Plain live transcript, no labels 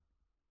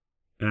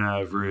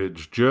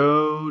Average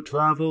Joe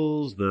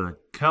travels the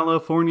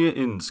California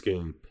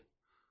Inscape.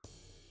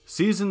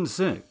 Season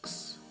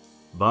 6,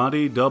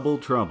 Body Double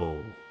Trouble.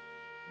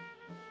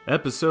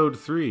 Episode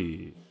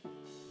 3,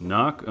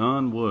 Knock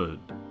on Wood.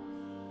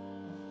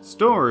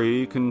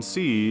 Story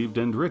conceived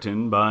and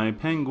written by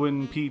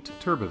Penguin Pete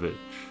Turbovich.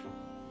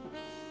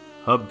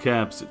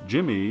 Hubcaps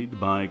jimmied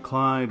by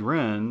Clyde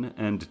Wren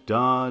and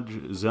Dodge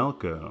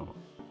Zelko.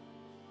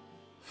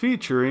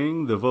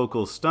 Featuring the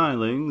vocal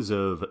stylings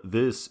of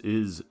This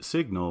Is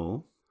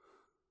Signal,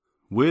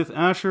 with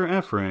Asher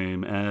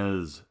Ephraim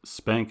as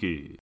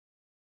Spanky.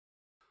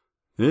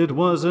 It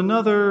was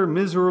another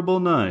miserable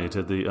night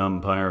at the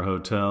Umpire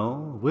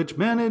Hotel, which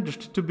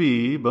managed to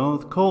be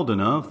both cold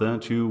enough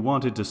that you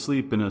wanted to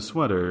sleep in a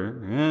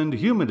sweater and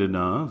humid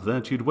enough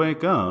that you'd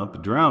wake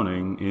up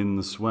drowning in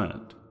the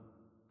sweat.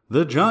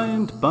 The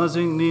giant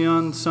buzzing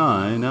neon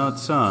sign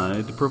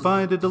outside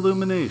provided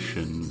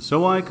illumination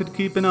so I could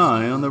keep an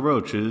eye on the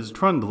roaches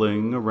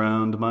trundling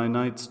around my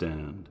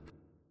nightstand.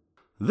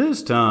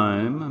 This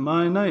time,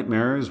 my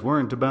nightmares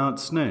weren't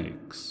about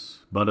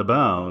snakes, but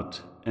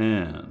about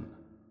Anne.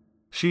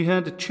 She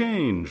had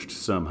changed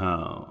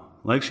somehow,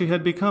 like she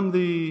had become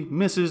the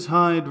Mrs.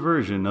 Hyde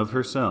version of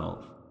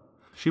herself.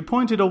 She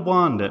pointed a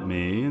wand at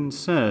me and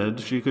said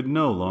she could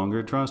no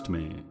longer trust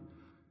me.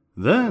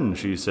 Then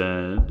she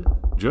said,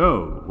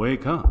 "Joe,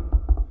 wake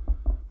up."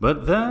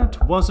 But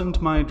that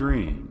wasn't my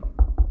dream.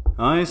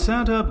 I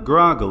sat up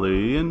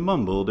groggily and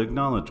mumbled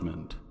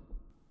acknowledgement.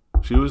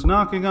 She was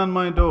knocking on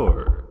my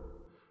door.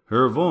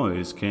 Her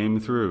voice came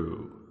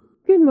through.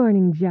 "Good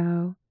morning,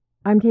 Joe.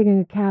 I'm taking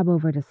a cab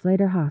over to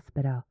Slater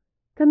Hospital.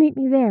 Come meet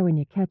me there when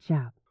you catch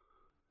up."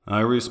 I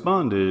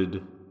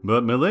responded,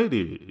 "But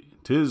milady,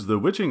 'tis the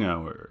witching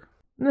hour."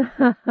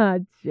 Ha ha,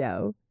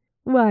 Joe.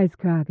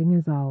 Wisecracking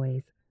as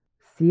always.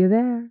 See you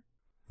there.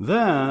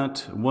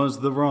 That was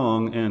the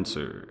wrong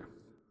answer.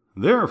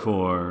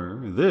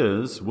 Therefore,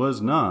 this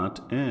was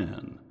not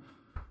Anne.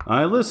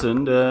 I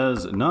listened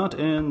as Not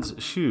Anne's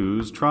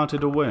shoes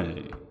trotted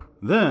away.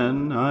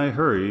 Then I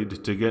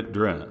hurried to get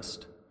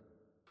dressed.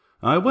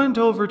 I went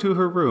over to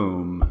her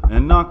room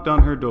and knocked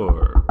on her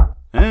door.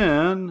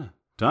 "Anne,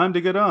 time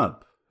to get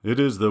up. It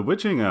is the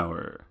witching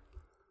hour."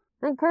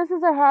 "My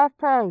courses are half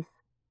price.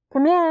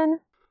 Come in."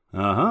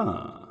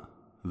 Aha,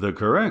 the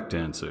correct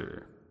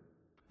answer.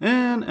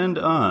 Anne and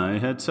I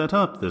had set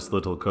up this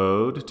little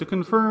code to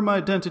confirm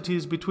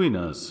identities between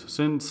us,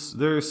 since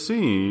there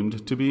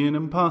seemed to be an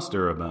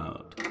imposter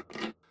about.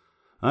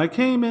 I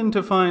came in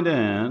to find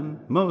Anne,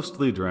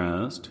 mostly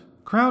dressed,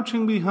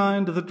 crouching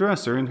behind the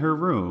dresser in her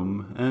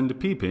room and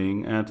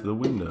peeping at the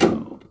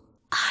window.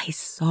 I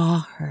saw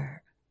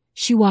her.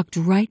 She walked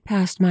right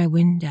past my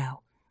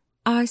window.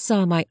 I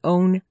saw my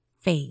own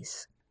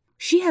face.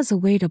 She has a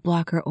way to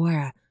block her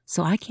aura,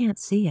 so I can't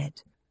see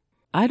it.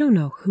 I don't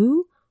know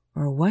who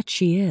or what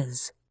she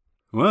is.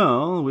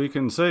 Well, we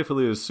can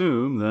safely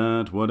assume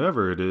that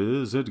whatever it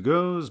is, it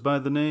goes by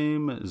the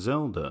name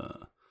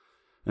Zelda.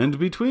 And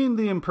between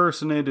the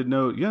impersonated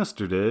note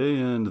yesterday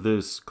and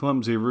this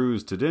clumsy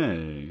ruse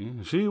today,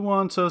 she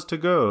wants us to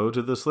go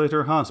to the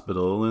Slater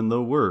Hospital in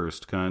the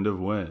worst kind of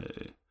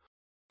way.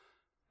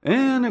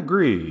 Anne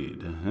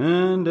agreed,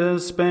 and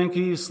as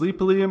Spanky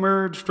sleepily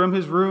emerged from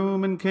his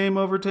room and came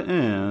over to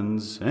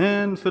Anne's,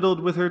 Anne fiddled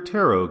with her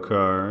tarot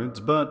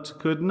cards but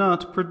could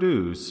not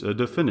produce a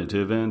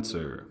definitive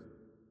answer.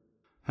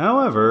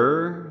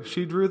 However,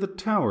 she drew the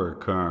Tower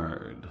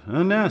card,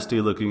 a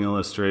nasty-looking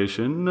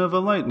illustration of a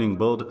lightning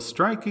bolt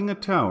striking a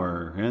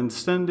tower and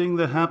sending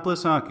the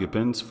hapless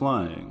occupants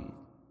flying.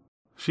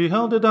 She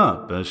held it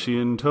up as she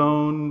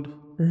intoned,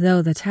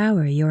 "Though the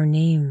tower your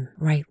name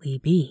rightly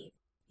be,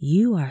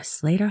 you are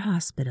Slater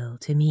Hospital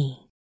to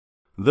me."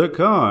 The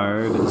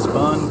card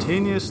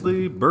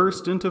spontaneously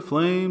burst into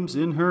flames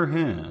in her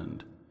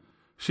hand.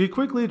 She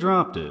quickly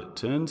dropped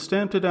it and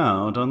stamped it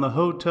out on the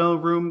hotel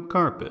room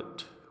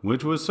carpet,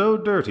 which was so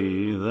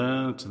dirty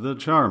that the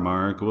char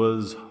mark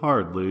was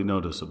hardly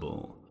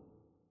noticeable.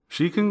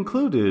 She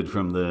concluded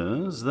from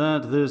this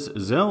that this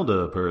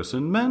Zelda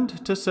person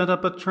meant to set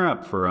up a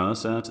trap for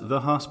us at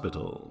the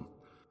hospital.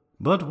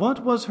 But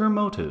what was her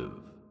motive?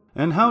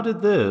 And how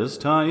did this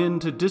tie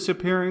into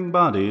disappearing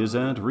bodies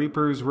at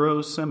Reaper's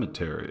Row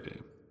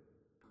Cemetery?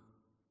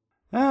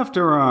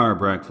 After our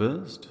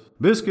breakfast,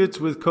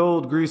 biscuits with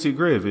cold, greasy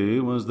gravy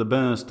was the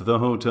best the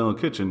hotel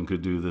kitchen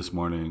could do this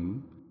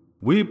morning.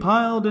 We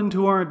piled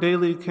into our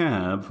daily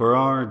cab for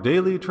our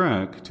daily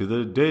trek to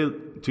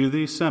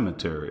the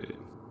cemetery.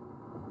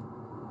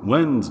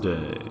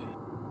 Wednesday.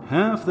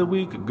 Half the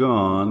week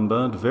gone,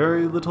 but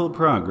very little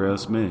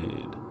progress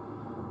made.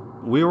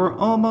 We were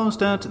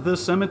almost at the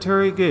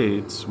cemetery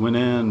gates when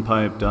Anne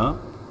piped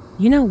up,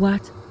 You know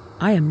what?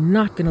 I am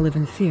not going to live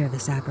in fear of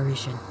this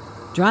apparition.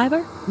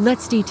 Driver,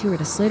 let's detour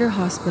to Slater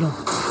Hospital.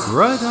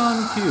 Right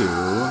on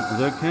cue,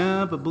 the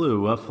cab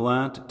blew a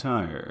flat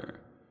tire.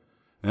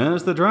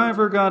 As the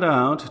driver got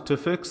out to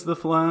fix the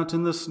flat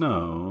in the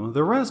snow,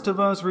 the rest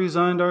of us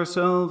resigned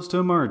ourselves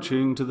to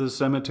marching to the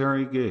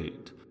cemetery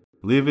gate,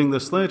 leaving the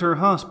Slater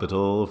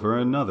Hospital for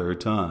another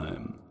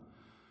time.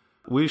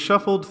 We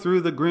shuffled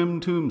through the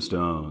grim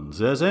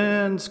tombstones as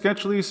Anne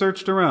sketchily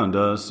searched around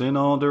us in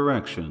all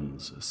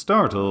directions,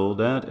 startled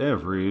at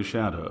every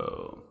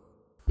shadow.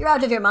 You're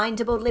out of your mind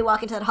to boldly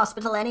walk into that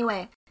hospital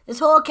anyway. This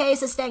whole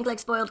case has stank like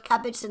spoiled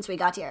cabbage since we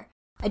got here.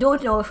 I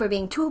don't know if we're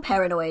being too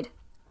paranoid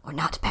or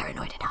not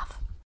paranoid enough.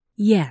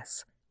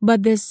 Yes,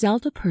 but this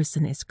Zelda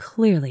person is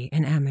clearly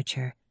an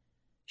amateur.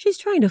 She's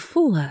trying to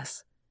fool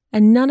us,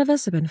 and none of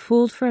us have been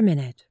fooled for a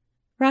minute,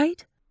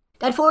 right?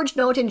 That forged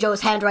note in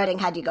Joe's handwriting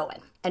had you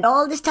going, and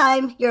all this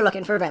time you're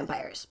looking for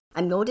vampires.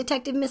 I'm no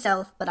detective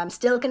myself, but I'm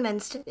still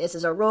convinced this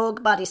is a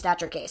rogue body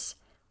snatcher case.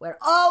 We're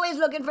always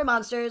looking for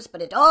monsters,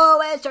 but it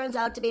always turns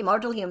out to be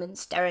mortal humans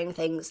stirring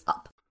things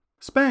up.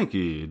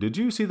 Spanky, did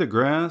you see the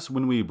grass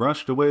when we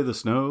brushed away the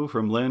snow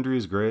from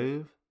Landry's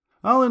grave?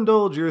 I'll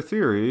indulge your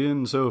theory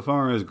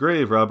insofar as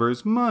grave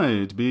robbers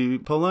might be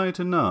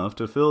polite enough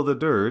to fill the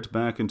dirt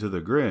back into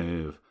the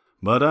grave,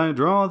 but I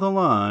draw the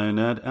line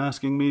at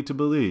asking me to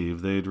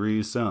believe they'd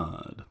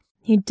resod.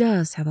 He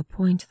does have a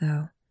point,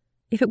 though.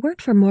 If it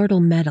weren't for mortal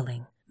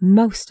meddling,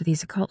 most of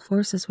these occult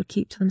forces would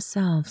keep to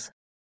themselves.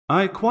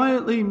 I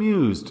quietly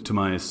mused to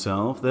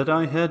myself that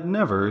I had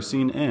never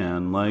seen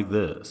Anne like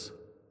this.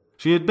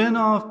 She had been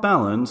off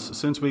balance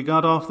since we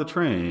got off the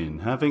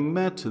train, having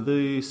met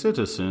the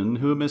citizen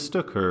who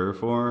mistook her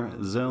for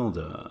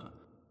Zelda.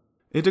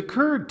 It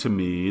occurred to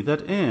me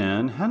that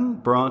Anne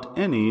hadn't brought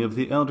any of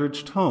the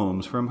Eldritch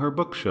tomes from her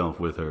bookshelf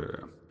with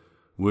her.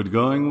 Would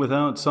going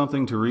without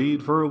something to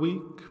read for a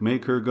week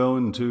make her go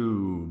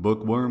into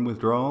bookworm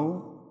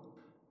withdrawal?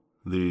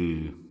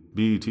 The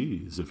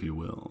BTs, if you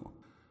will.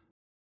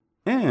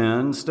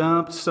 Anne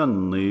stopped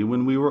suddenly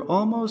when we were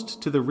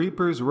almost to the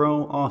Reaper's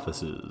Row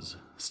offices,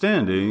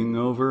 standing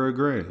over a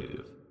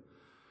grave.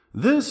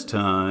 This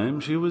time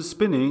she was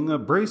spinning a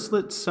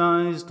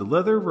bracelet-sized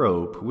leather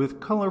rope with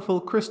colorful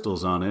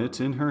crystals on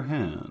it in her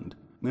hand,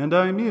 and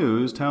I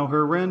mused how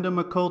her random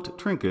occult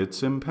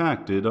trinkets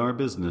impacted our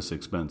business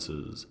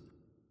expenses.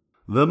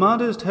 The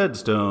modest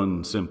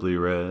headstone simply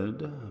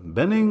read,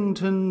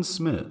 Bennington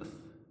Smith,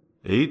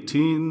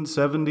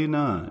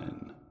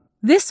 1879.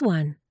 This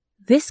one.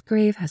 This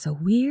grave has a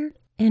weird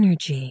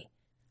energy.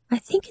 I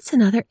think it's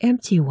another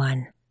empty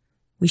one.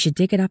 We should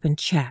dig it up and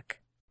check.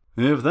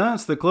 If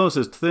that's the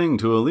closest thing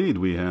to a lead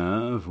we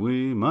have,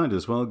 we might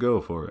as well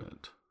go for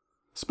it.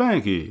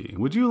 Spanky,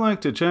 would you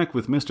like to check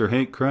with Mr.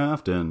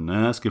 Hakecraft and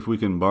ask if we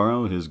can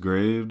borrow his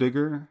grave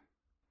digger?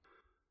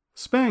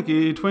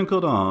 Spanky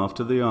twinkled off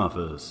to the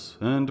office,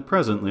 and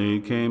presently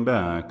came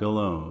back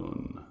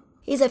alone.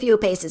 He's a few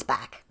paces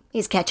back.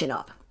 He's catching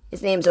up.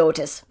 His name's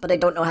Otis, but I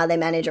don't know how they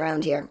manage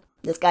around here.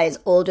 This guy is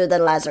older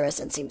than Lazarus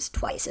and seems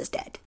twice as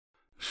dead.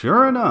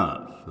 Sure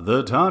enough,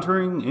 the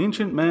tottering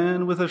ancient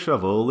man with a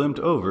shovel limped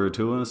over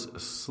to us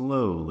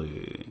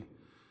slowly.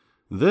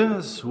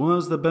 This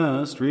was the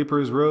best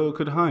Reaper's Row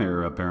could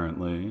hire,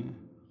 apparently.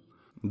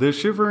 The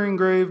shivering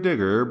grave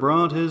digger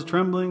brought his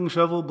trembling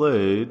shovel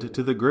blade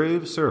to the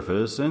grave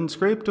surface and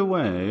scraped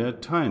away a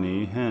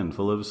tiny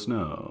handful of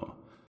snow.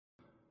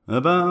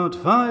 About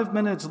 5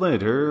 minutes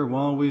later,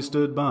 while we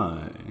stood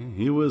by,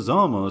 he was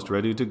almost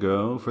ready to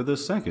go for the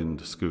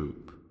second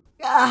scoop.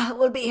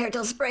 We'll be here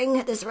till spring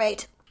at this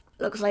rate.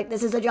 Looks like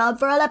this is a job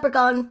for a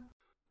leprechaun.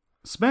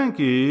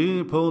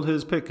 Spanky pulled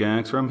his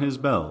pickaxe from his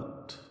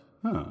belt.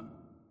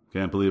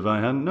 Can't believe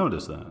I hadn't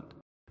noticed that.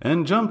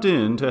 And jumped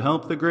in to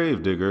help the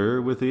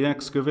gravedigger with the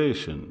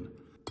excavation.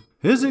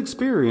 His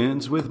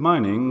experience with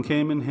mining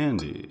came in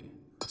handy.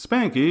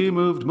 Spanky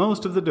moved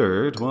most of the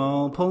dirt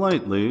while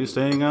politely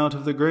staying out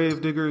of the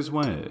gravedigger's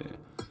way.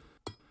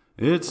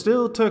 It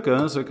still took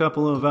us a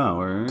couple of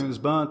hours,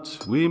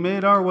 but we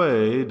made our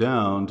way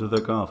down to the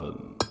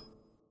coffin.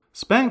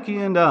 Spanky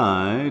and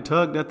I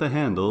tugged at the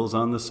handles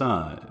on the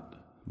side,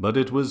 but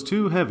it was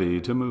too heavy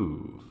to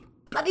move.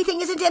 Bloody thing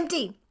isn't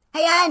empty.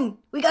 Hey, Anne,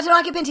 we got an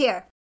occupant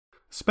here.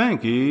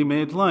 Spanky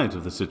made light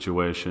of the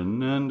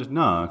situation and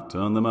knocked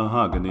on the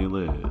mahogany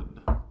lid.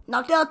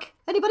 Knock, knock.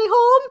 Anybody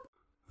home?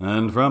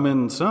 And from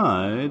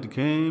inside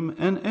came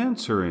an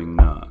answering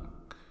knock.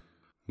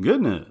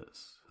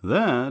 Goodness,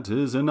 that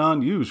is an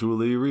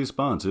unusually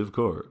responsive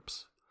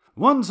corpse.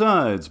 One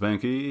side,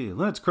 Spanky.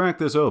 Let's crack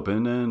this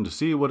open and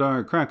see what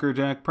our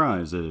crackerjack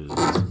prize is.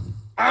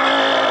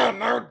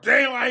 No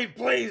daylight,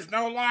 please,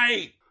 no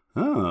light.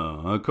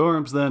 Oh, a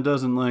corpse that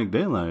doesn't like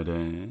daylight,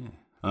 eh?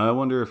 I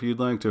wonder if you'd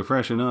like to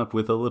freshen up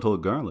with a little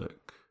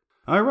garlic.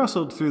 I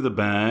rustled through the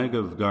bag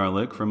of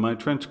garlic from my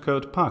trench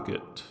coat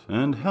pocket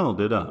and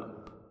held it up.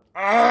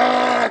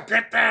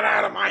 Get that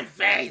out of my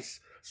face!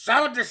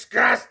 So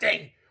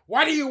disgusting!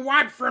 What do you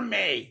want from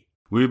me?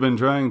 We've been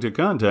trying to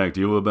contact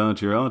you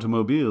about your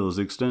automobile's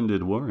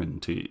extended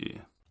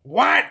warranty.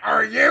 What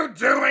are you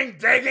doing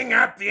digging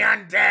up the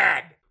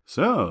undead?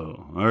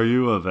 So, are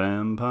you a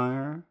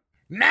vampire?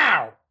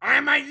 No,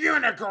 I'm a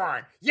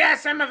unicorn.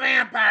 Yes, I'm a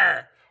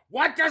vampire.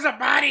 What does a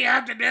body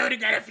have to do to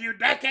get a few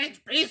decades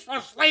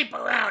peaceful sleep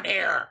around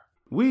here?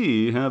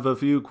 We have a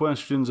few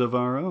questions of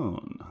our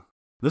own.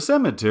 The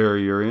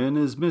cemetery you're in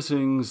is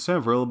missing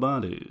several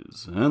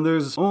bodies, and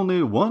there's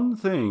only one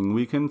thing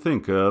we can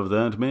think of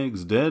that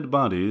makes dead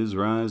bodies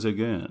rise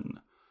again.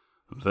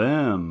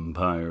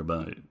 Vampire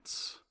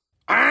bites.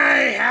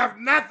 I have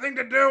nothing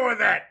to do with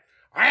it.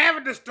 I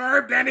haven't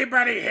disturbed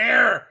anybody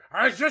here.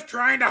 I was just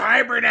trying to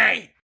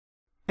hibernate.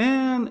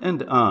 Anne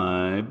and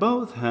I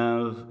both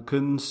have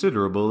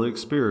considerable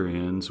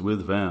experience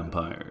with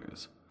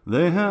vampires.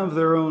 They have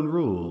their own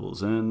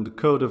rules and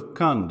code of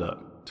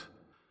conduct.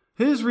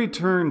 His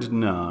returned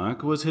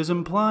knock was his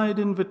implied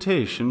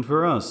invitation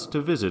for us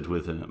to visit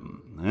with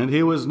him, and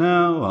he was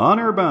now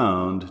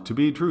honor-bound to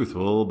be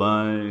truthful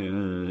by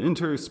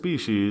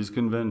interspecies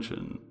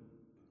convention.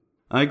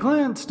 I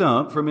glanced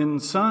up from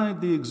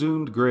inside the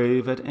exhumed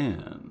grave at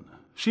Anne.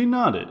 She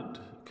nodded,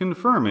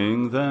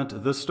 confirming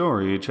that the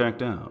story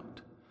checked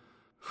out.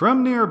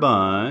 From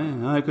nearby,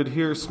 I could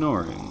hear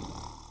snoring.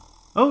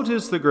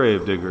 Otis the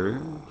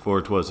gravedigger,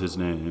 for 'twas his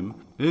name,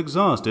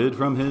 exhausted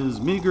from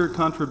his meager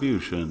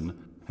contribution,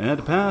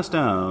 had passed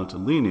out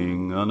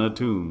leaning on a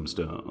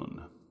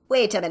tombstone.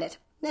 Wait a minute.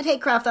 That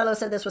Haycraft fellow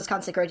said this was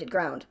consecrated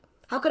ground.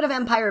 How could a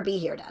vampire be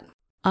here, then?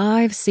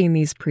 I've seen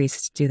these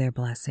priests do their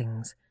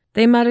blessings.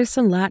 They mutter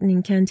some Latin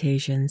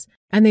incantations,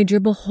 and they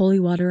dribble holy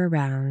water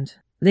around.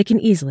 They can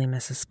easily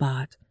miss a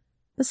spot.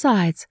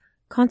 Besides,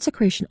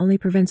 consecration only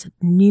prevents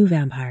new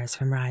vampires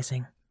from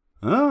rising.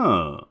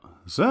 Oh,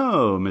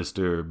 so,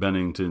 Mr.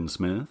 Bennington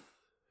Smith,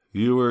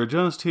 you were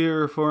just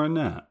here for a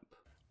nap.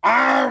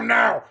 Oh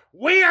no!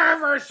 We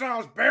have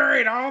ourselves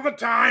buried all the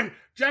time,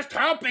 just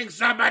hoping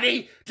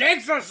somebody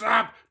digs us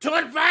up to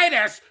invite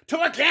us to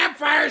a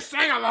campfire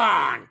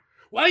sing-along.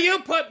 Will you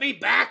put me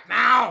back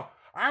now?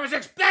 I was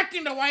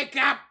expecting to wake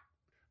up.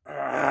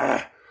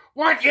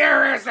 What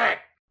year is it?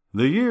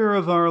 The year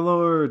of our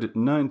Lord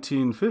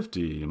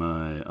 1950,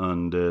 my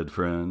undead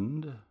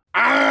friend.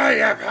 I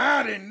have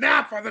had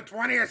enough of the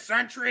 20th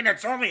century and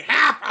it's only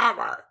half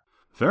over.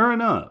 Fair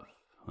enough.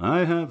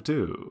 I have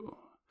too.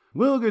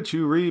 We'll get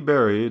you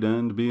reburied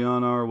and be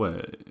on our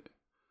way.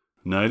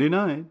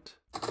 Nighty-night.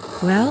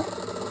 Well,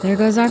 there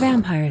goes our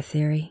vampire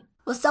theory.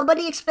 Will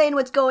somebody explain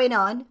what's going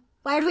on?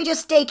 Why aren't we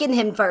just staking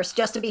him first,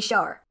 just to be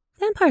sure?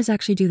 Vampires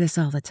actually do this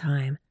all the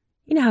time.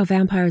 You know how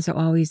vampires are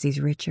always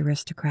these rich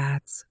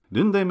aristocrats?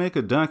 Didn't they make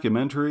a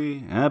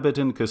documentary, Abbott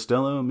and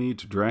Costello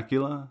Meet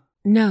Dracula?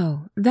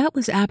 No, that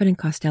was Abbott and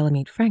Costello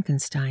Meet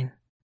Frankenstein.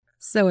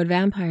 So what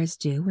vampires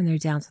do when they're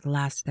down to the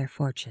last of their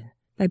fortune,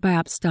 they buy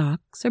up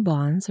stocks or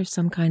bonds or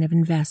some kind of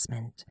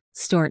investment,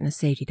 store it in a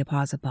safety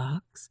deposit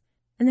box,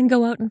 and then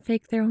go out and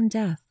fake their own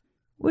death,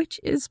 which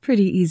is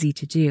pretty easy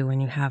to do when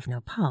you have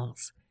no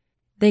pulse.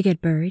 They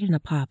get buried in a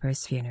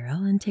pauper's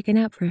funeral and taken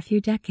out for a few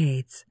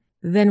decades,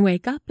 then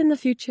wake up in the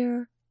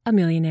future a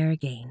millionaire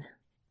again.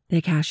 They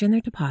cash in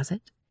their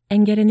deposit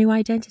and get a new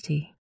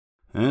identity.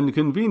 And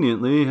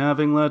conveniently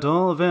having let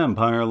all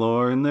vampire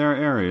lore in their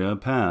area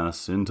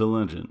pass into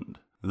legend.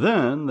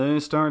 Then they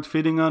start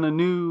feeding on a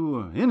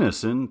new,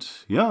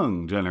 innocent,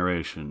 young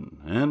generation,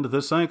 and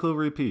the cycle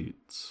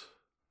repeats.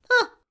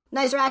 Huh,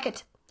 nice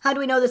racket. How do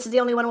we know this is the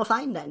only one we'll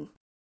find, then?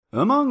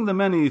 Among the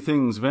many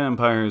things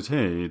vampires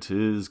hate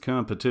is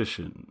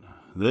competition.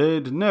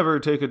 They'd never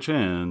take a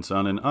chance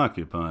on an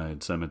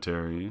occupied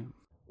cemetery.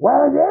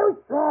 Will you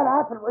shut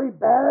up and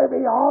rebury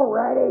me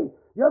already?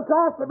 You're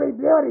costing me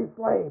beauty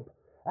sleep.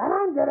 And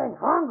I'm getting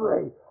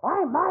hungry.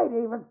 I might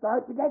even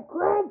start to get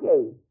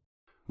cranky.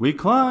 We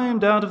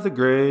climbed out of the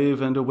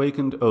grave and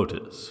awakened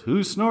Otis,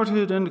 who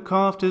snorted and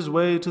coughed his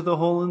way to the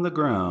hole in the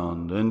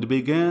ground and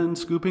began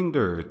scooping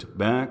dirt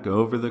back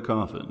over the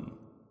coffin.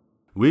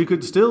 We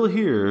could still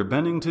hear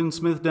Bennington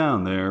Smith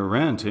down there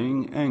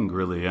ranting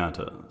angrily at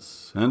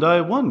us, and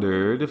I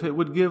wondered if it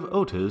would give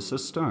Otis a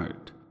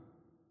start.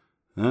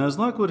 As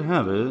luck would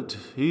have it,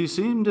 he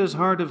seemed as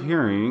hard of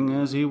hearing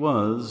as he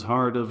was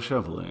hard of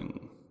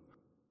shoveling.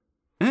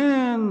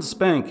 And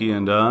Spanky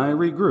and I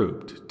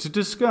regrouped to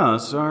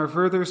discuss our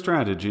further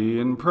strategy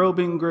in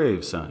probing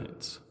grave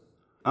sites.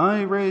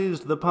 I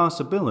raised the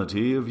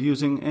possibility of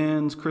using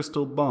Anne's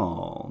crystal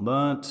ball,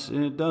 but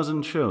it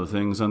doesn't show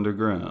things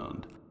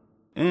underground.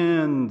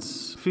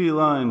 Anne's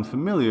feline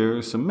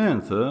familiar,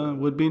 Samantha,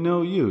 would be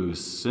no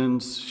use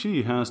since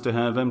she has to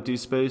have empty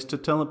space to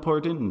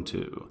teleport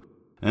into.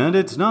 And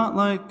it's not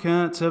like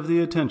cats have the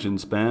attention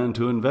span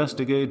to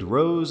investigate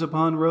rows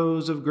upon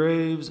rows of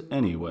graves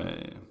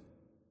anyway.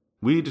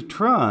 We'd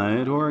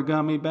tried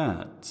origami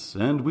bats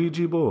and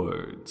Ouija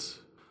boards.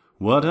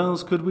 What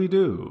else could we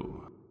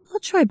do? I'll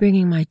try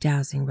bringing my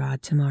dowsing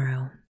rod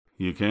tomorrow.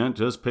 You can't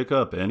just pick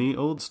up any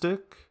old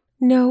stick?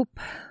 Nope.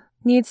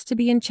 Needs to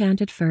be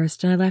enchanted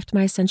first, and I left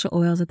my essential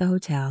oils at the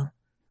hotel.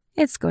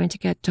 It's going to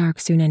get dark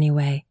soon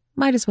anyway.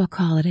 Might as well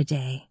call it a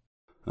day.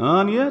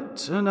 On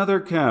yet another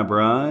cab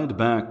ride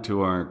back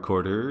to our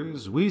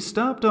quarters, we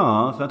stopped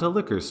off at a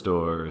liquor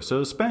store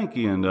so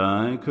Spanky and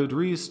I could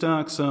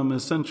restock some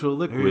essential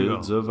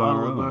liquids of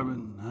our own.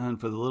 Bourbon, and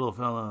for the little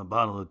fella, a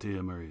bottle of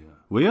Tia Maria.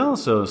 We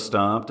also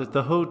stopped at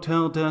the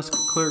hotel desk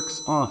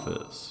clerk's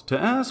office to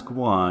ask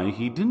why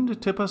he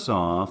didn't tip us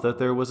off that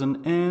there was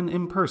an Anne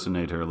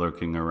impersonator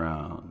lurking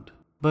around.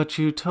 But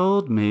you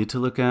told me to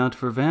look out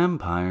for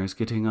vampires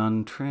getting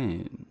on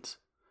trains.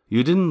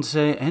 You didn't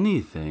say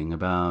anything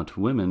about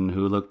women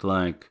who looked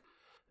like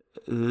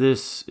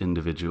this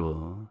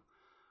individual.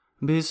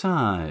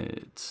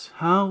 Besides,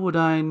 how would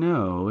I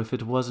know if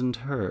it wasn't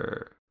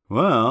her?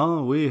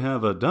 Well, we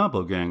have a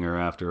doppelganger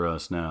after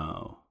us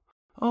now.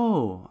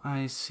 Oh,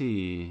 I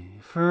see.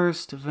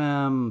 First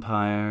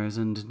vampires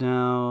and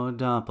now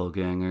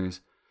doppelgangers.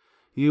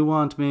 You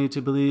want me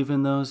to believe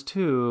in those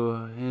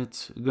too?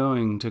 It's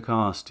going to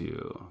cost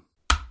you.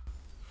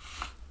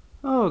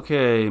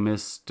 Okay,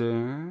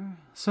 mister.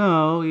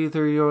 So,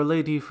 either your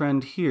lady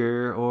friend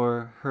here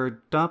or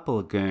her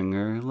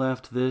doppelganger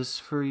left this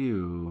for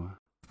you.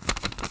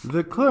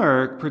 The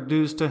clerk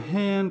produced a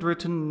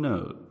handwritten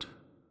note.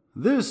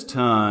 This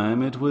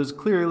time it was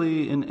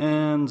clearly in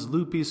Anne's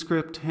loopy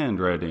script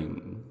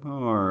handwriting,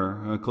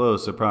 or a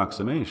close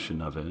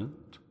approximation of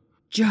it.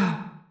 Joe,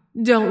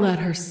 don't let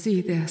her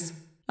see this.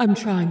 I'm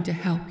trying to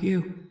help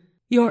you.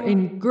 You're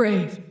in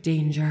grave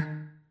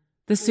danger.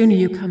 The sooner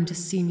you come to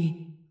see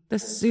me, the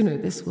sooner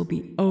this will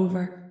be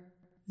over.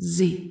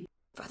 Z.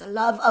 For the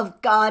love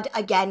of God,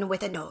 again with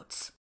the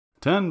notes.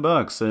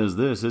 $10 says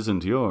this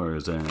isn't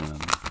yours, Anne.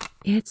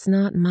 It's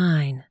not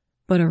mine,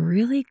 but a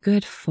really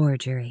good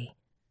forgery.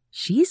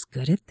 She's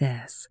good at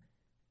this.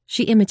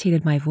 She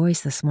imitated my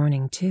voice this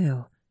morning,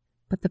 too,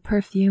 but the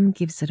perfume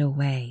gives it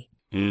away.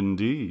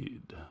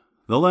 Indeed.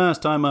 The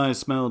last time I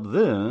smelled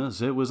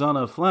this, it was on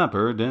a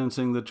flapper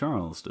dancing the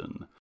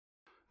Charleston.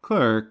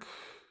 Clerk,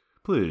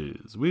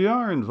 please, we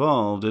are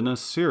involved in a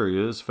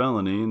serious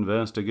felony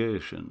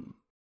investigation.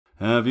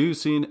 Have you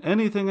seen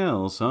anything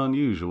else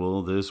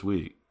unusual this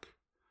week?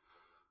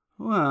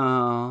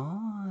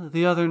 Well,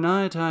 the other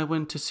night I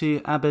went to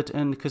see Abbott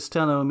and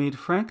Costello meet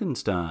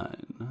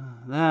Frankenstein.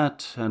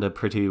 That and a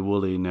pretty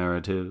woolly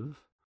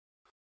narrative.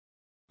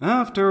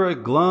 After a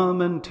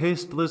glum and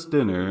tasteless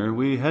dinner,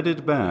 we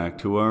headed back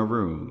to our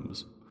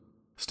rooms.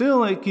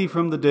 Still achy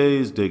from the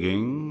day's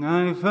digging,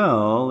 I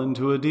fell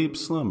into a deep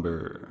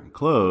slumber,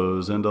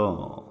 clothes and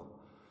all.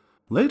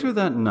 Later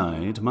that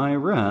night, my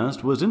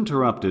rest was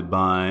interrupted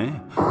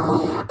by...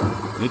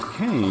 It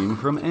came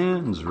from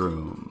Anne's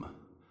room.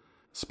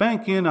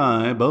 Spanky and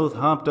I both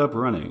hopped up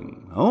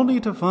running, only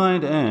to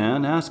find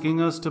Anne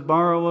asking us to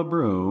borrow a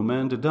broom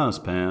and a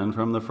dustpan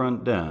from the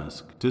front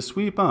desk to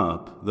sweep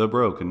up the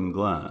broken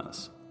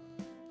glass.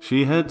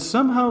 She had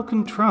somehow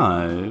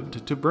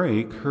contrived to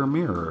break her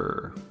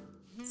mirror.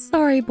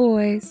 Sorry,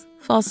 boys.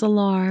 False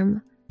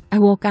alarm. I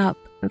woke up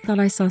and thought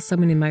I saw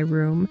someone in my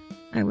room.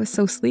 I was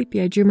so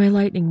sleepy I drew my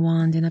lightning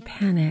wand in a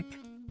panic.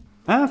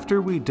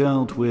 After we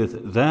dealt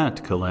with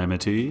that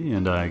calamity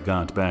and I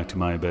got back to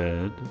my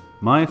bed,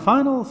 my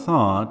final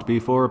thought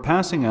before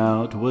passing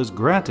out was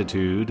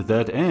gratitude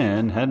that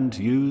Anne hadn't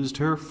used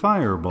her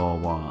fireball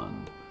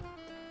wand.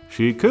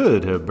 She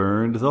could have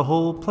burned the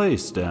whole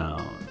place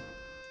down.